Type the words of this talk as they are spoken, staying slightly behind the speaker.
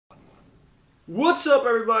What's up,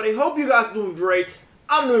 everybody? Hope you guys are doing great.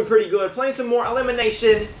 I'm doing pretty good. Playing some more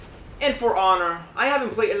Elimination and For Honor. I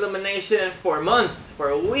haven't played Elimination for a month,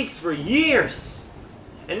 for weeks, for years.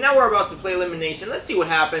 And now we're about to play Elimination. Let's see what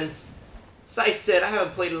happens. As I said, I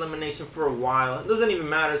haven't played Elimination for a while. It doesn't even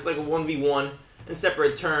matter. It's like a 1v1 in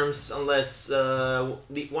separate terms unless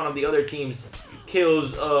one of the other teams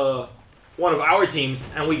kills one of our teams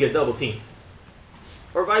and we get double teamed.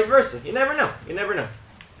 Or vice versa. You never know. You never know.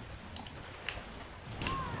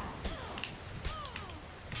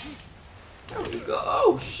 There we go.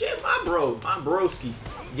 Oh shit, my broski.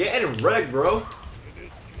 Getting wrecked, bro.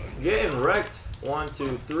 Getting wrecked. 1,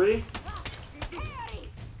 2, 3.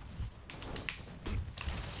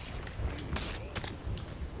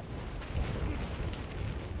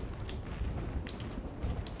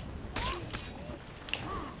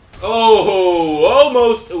 Oh,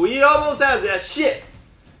 almost. We almost had that shit.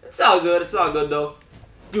 It's all good. It's all good though.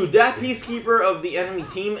 Dude, that Peacekeeper of the enemy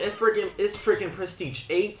team is freaking Prestige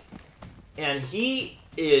 8. And he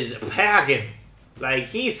is packing. Like,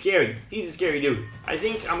 he's scary. He's a scary dude. I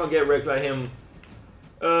think I'm gonna get wrecked by him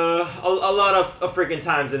a lot of freaking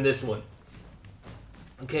times in this one.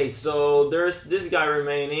 Okay, so there's this guy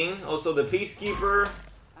remaining. Also the Peacekeeper.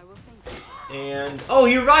 And, oh,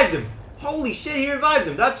 he revived him. Holy shit, he revived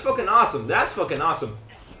him. That's fucking awesome. That's fucking awesome.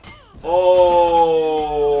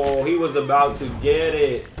 Oh, he was about to get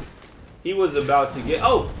it. He was about to get...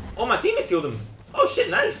 Oh, my teammates killed him. Oh shit,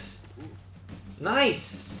 nice.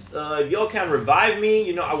 Nice. If y'all can revive me,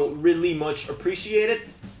 you know, I will really much appreciate it.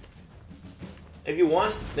 If you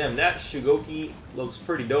want. Damn, that Shugoki looks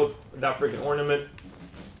pretty dope with that freaking ornament.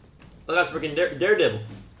 Oh, that's freaking Daredevil.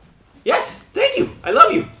 Yes, thank you. I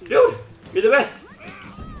love you. Dude, you're the best.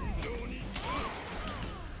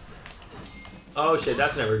 Oh shit,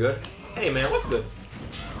 that's never good. Hey man, what's good?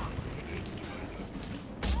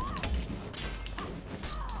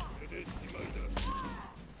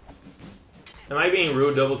 Am I being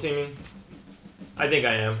rude double teaming? I think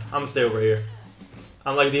I am. I'm gonna stay over here.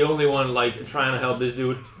 I'm like the only one like trying to help this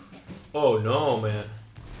dude. Oh no, man.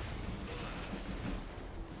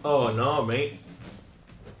 Oh no, mate.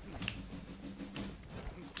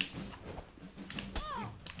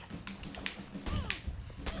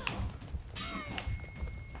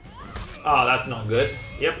 Oh, that's not good.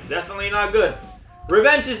 Yep, definitely not good.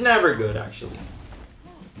 Revenge is never good, actually.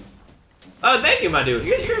 Oh, thank you, my dude.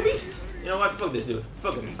 You're a beast. You know what? Fuck this dude.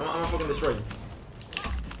 Fuck him. I'm gonna fucking destroy him.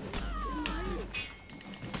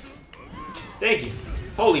 Thank you.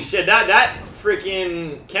 Holy shit, that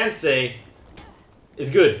freaking Kensei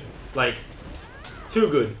is good. Like,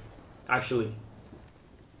 too good, actually.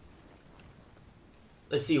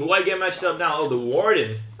 Let's see, who I get matched up now? Oh, the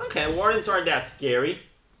Warden. Okay, Wardens aren't that scary.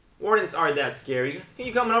 Wardens aren't that scary. Can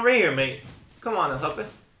you come over here, mate? Come on, Huffin.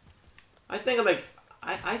 I think like...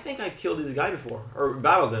 I think I killed this guy before, or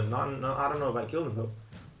battled him. I don't know if I killed him though.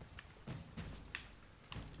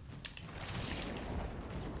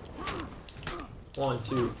 One,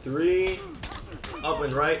 2, 3, up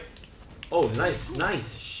and right. Oh,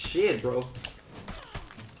 nice shit, bro.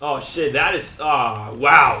 Oh shit, that is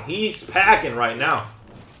wow. He's packing right now.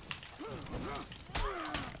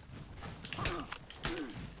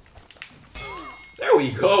 There we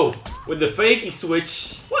go with the fakey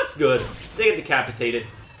switch. What's good? They get decapitated.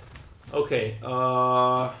 Okay,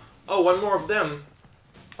 oh, one more of them.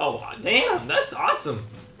 Oh, damn, that's awesome.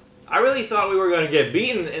 I really thought we were going to get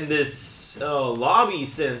beaten in this lobby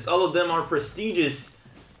since all of them are prestigious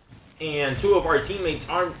and 2 of our teammates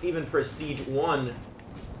aren't even prestige 1.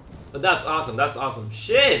 But that's awesome, that's awesome.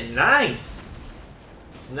 Shit, nice.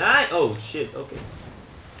 Nice. Oh, shit, okay.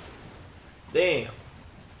 Damn.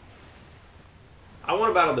 I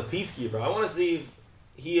want to battle the Peacekeeper. I want to see if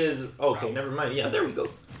he is... Okay, never mind. Yeah, there we go.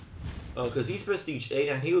 Because he's Prestige 8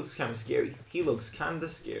 and he looks kind of scary. He looks kind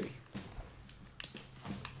of scary.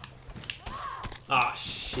 Ah,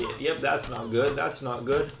 shit. Yep, that's not good. That's not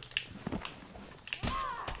good.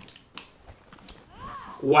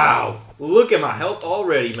 Wow. Look at my health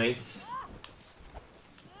already, mates.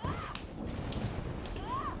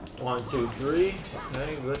 1, 2, 3.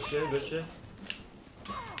 Okay, good shit, good shit.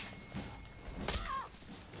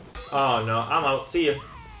 Oh no, I'm out. See ya.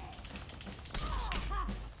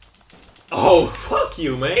 Oh, fuck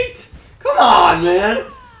you, mate. Come on, man.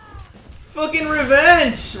 Fucking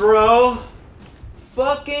revenge, bro.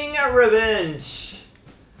 Fucking revenge.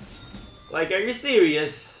 Like, are you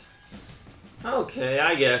serious? Okay,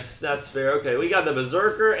 I guess. That's fair. Okay, we got the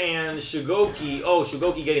Berserker and Shugoki. Oh,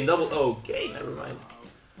 Shugoki getting double. Okay, never mind.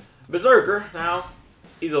 Berserker, now.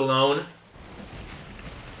 He's alone.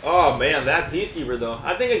 Oh man, that Peacekeeper though.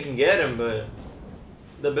 I think I can get him, but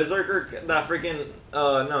The Berserker, that freaking,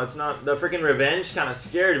 no, it's not. The freaking Revenge kind of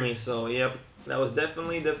scared me, so, yep. That was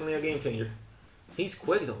definitely a game changer. He's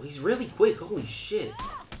quick, though. He's really quick. Holy shit.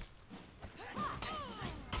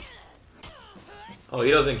 Oh,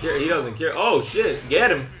 he doesn't care. He doesn't care. Oh, shit.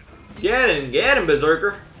 Get him. Get him. Get him,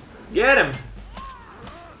 Berserker. Get him.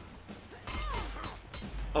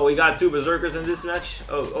 Oh, we got 2 Berserkers in this match?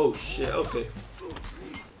 Oh, shit. Okay.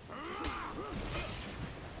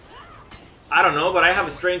 I don't know, but I have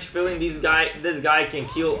a strange feeling this guy can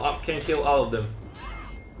kill all of them.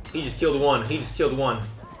 He just killed one. He just killed one.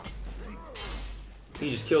 He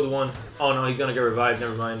just killed one. Oh no, he's gonna get revived.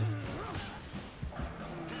 Never mind.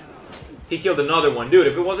 He killed another one. Dude,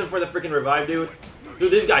 if it wasn't for the freaking revive, dude,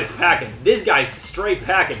 this guy's packing. This guy's straight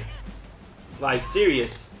packing. Like,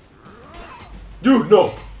 serious. Dude, no.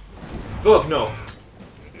 Fuck no.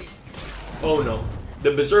 Oh no.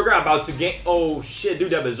 The Berserker about to gain. Oh shit,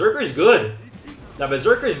 dude, that Berserker is good. That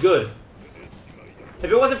Berserker is good. If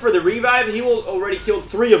it wasn't for the revive, he will already killed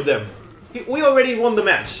 3 of them. We already won the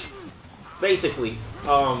match, basically.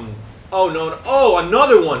 Oh no. Oh,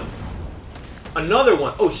 another one. Another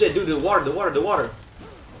one. Oh shit, dude, the water.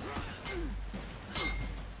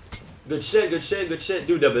 Good shit, good shit, good shit.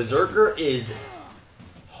 Dude, the Berserker is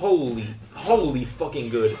holy fucking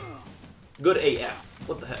good. Good AF.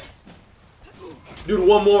 What the heck? Dude,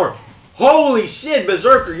 one more. Holy shit,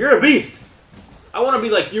 Berserker, you're a beast. I want to be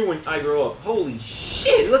like you when I grow up. Holy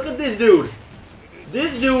shit, look at this dude.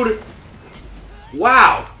 This dude.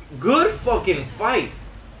 Wow. Good fucking fight.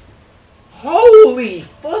 Holy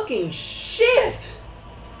fucking shit.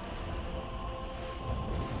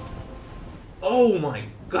 Oh my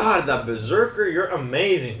god, that Berserker, you're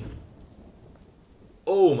amazing.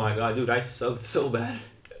 Oh my god, dude, I sucked so bad.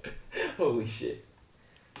 Holy shit.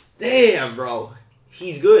 Damn, bro.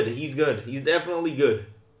 He's good. He's good. He's definitely good.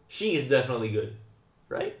 She is definitely good.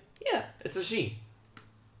 Right? Yeah, it's a she.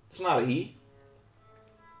 It's not a he.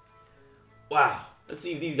 Wow. Let's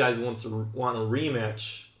see if these guys want a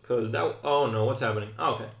rematch. Because that... Oh, no. What's happening?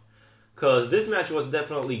 Oh, okay. Because this match was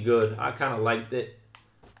definitely good. I kind of liked it.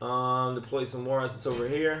 Deploy some more assets over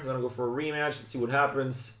here. I'm going to go for a rematch. Let's see what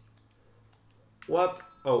happens. What?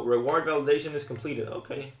 Oh, reward validation is completed.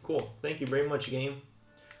 Okay, cool. Thank you very much, game.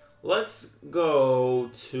 Let's go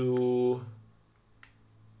to...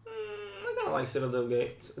 I kind of like Citadel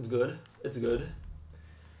Gates. It's good. It's good.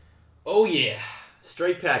 Oh, yeah.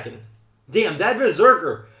 Straight packing. Damn, that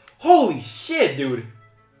Berserker. Holy shit, dude.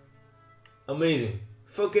 Amazing.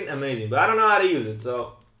 Fucking amazing. But I don't know how to use it,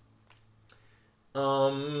 so... yeah,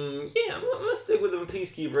 I'm gonna stick with the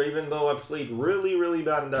Peacekeeper, even though I played really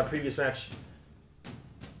bad in that previous match.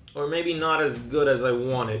 Or maybe not as good as I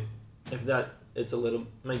wanted. If that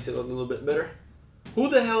makes it a little bit better. Who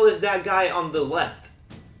the hell is that guy on the left?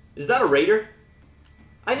 Is that a Raider?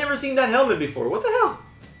 I never seen that helmet before. What the hell?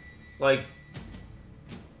 Like,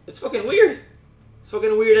 it's fucking weird. It's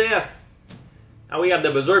fucking weird AF. Now we got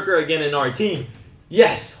the Berserker again in our team.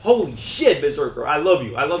 Yes! Holy shit, Berserker. I love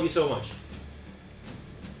you. I love you so much.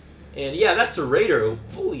 And yeah, that's a Raider.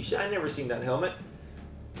 Holy shit, I never seen that helmet.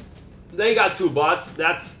 They got 2 bots.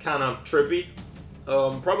 That's kind of trippy.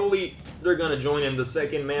 Probably they're gonna join in the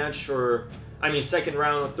second match, or I mean second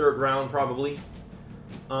round or third round probably.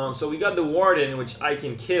 So we got the Warden, which I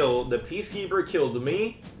can kill. The Peacekeeper killed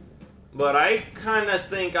me, but I kind of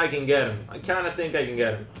think I can get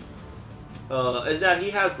him. Is that he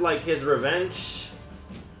has like his revenge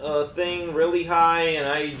thing really high, and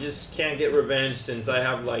I just can't get revenge since I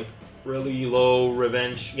have like really low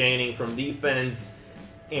revenge gaining from defense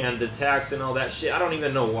and attacks and all that shit. I don't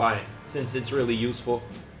even know why, since it's really useful.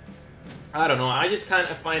 I don't know. I just kind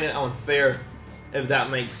of find it unfair, if that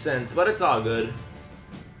makes sense. But it's all good.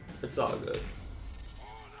 It's all good.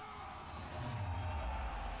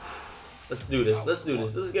 Let's do this. Let's do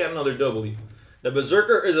this. Let's get another W. The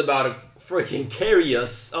Berserker is about to freaking carry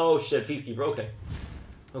us. Oh shit, Peacekeeper. Okay.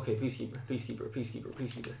 Okay, Peacekeeper.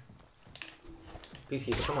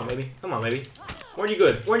 Peacekeeper, come on, baby. Come on, baby. Weren't you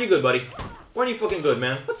good? Weren't you good, buddy? Weren't you fucking good,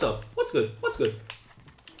 man? What's up? What's good? What's good?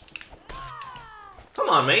 Come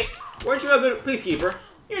on, mate. Weren't you a good Peacekeeper?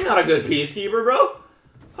 You're not a good Peacekeeper, bro.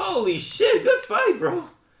 Holy shit, good fight, bro.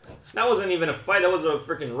 That wasn't even a fight. That was a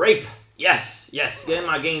freaking rape. Yes, yes. Getting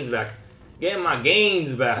my gains back. Getting my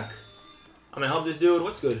gains back. I'm gonna help this dude.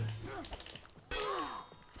 What's good?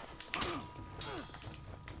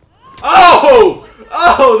 Oh!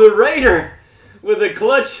 Oh, the Raider with a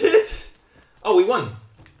clutch hit. Oh, we won.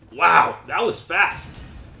 Wow, that was fast.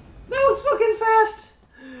 That was fucking fast.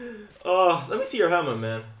 Oh, let me see your helmet,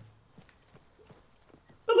 man.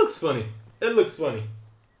 It looks funny. It looks funny.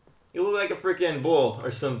 You look like a freaking bull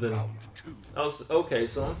or something. Okay,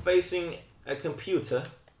 so I'm facing a computer.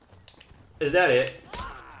 Is that it?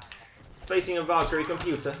 Facing a Valkyrie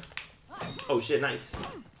computer. Oh shit, nice.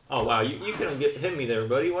 Oh wow, you couldn't hit me there,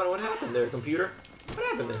 buddy. What happened there, computer? What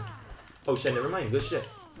happened there? Oh shit, never mind. Good shit.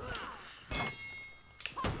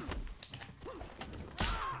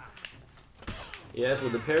 Yes,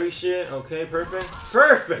 with the parry shit. Okay, perfect.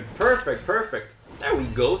 Perfect. There we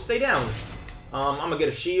go. Stay down. I'm gonna get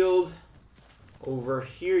a shield over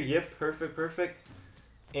here. Yep, perfect.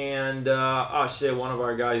 And oh shit, one of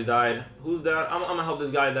our guys died. Who's that? I'm gonna help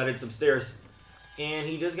this guy that is upstairs. And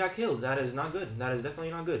he just got killed. That is not good. That is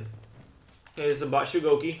definitely not good. Okay, it's about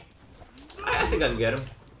Shugoki. I think I can get him.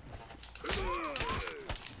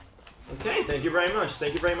 Okay, thank you very much.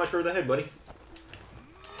 Thank you very much for the hit, buddy.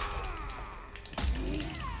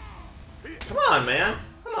 Come on, man.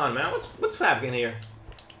 What's happening here?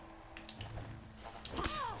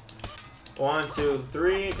 1, 2,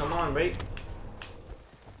 3. Come on, mate.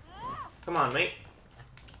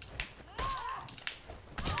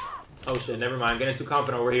 Oh shit, never mind. Getting too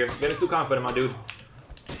confident over here. Getting too confident, my dude.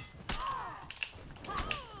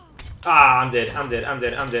 Ah, I'm dead.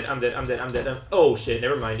 Oh shit,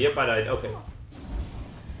 never mind. Yep, I died. Okay.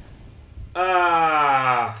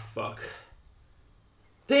 Ah, fuck.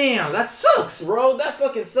 Damn, that sucks, bro. That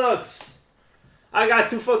fucking sucks. I got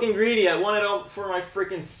too fucking greedy. I wanted all for my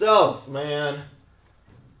freaking self, man.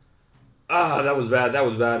 Ah, that was bad.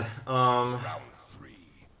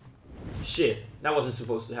 Shit. That wasn't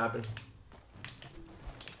supposed to happen.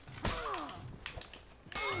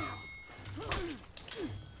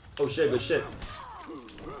 Oh shit, good shit.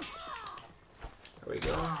 There we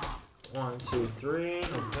go. 1, 2, 3.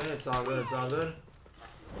 Okay, it's all good.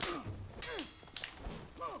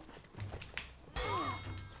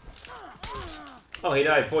 Oh, he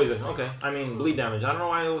died. Poison. Okay. I mean, bleed damage. I don't know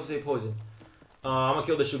why I always say poison. I'm gonna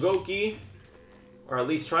kill the Shugoki. Or at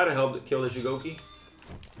least try to help kill the Shugoki.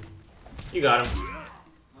 You got him.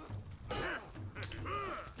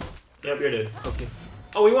 Yep, you're dead. Okay.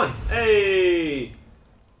 Oh, we won. Hey!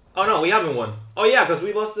 Oh, no, we haven't won. Oh, yeah, because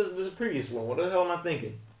we lost the previous one. What the hell am I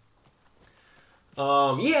thinking?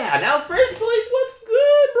 Yeah, now first place. What's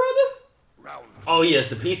good, brother? Oh, yes,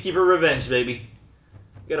 the Peacekeeper revenge, baby.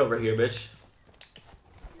 Get over here, bitch.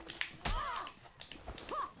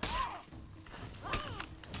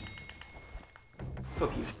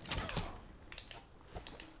 Fuck you.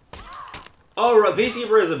 Oh,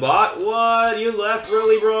 Peacekeeper is a bot? What? You left,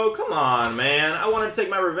 really, bro? Come on, man. I want to take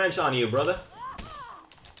my revenge on you, brother.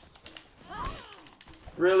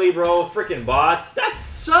 Really, bro? Freaking bots? That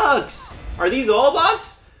sucks! Are these all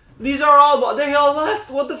bots? These are all bots. They all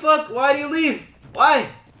left. What the fuck? Why do you leave? Why?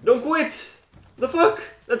 Don't quit. The fuck?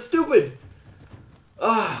 That's stupid.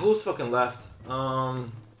 Ah, who's fucking left?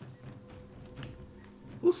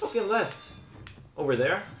 Who's fucking left? Over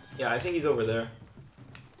there? Yeah, I think he's over there.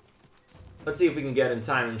 Let's see if we can get in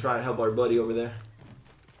time and try to help our buddy over there.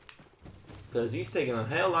 Because he's taking a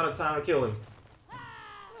hell lot of time to kill him.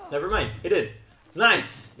 Never mind, he did.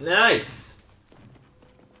 Nice!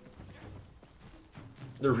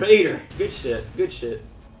 The Raider. Good shit.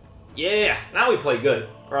 Yeah! Now we play good.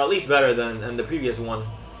 Or at least better than the previous one.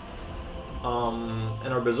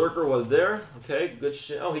 And our Berserker was there. Okay, good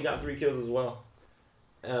shit. Oh, he got 3 kills as well.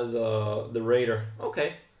 As the Raider.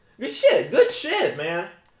 Okay. Good shit, man.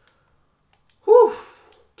 Whew.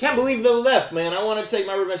 Can't believe they left, man. I want to take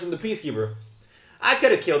my revenge on the Peacekeeper. I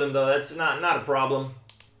could have killed him, though. That's not a problem.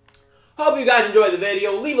 Hope you guys enjoyed the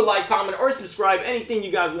video. Leave a like, comment, or subscribe. Anything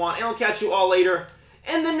you guys want. And I'll catch you all later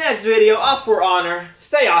in the next video. Up for honor.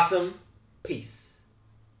 Stay awesome. Peace.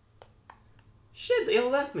 Shit, they all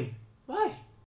left me. Why?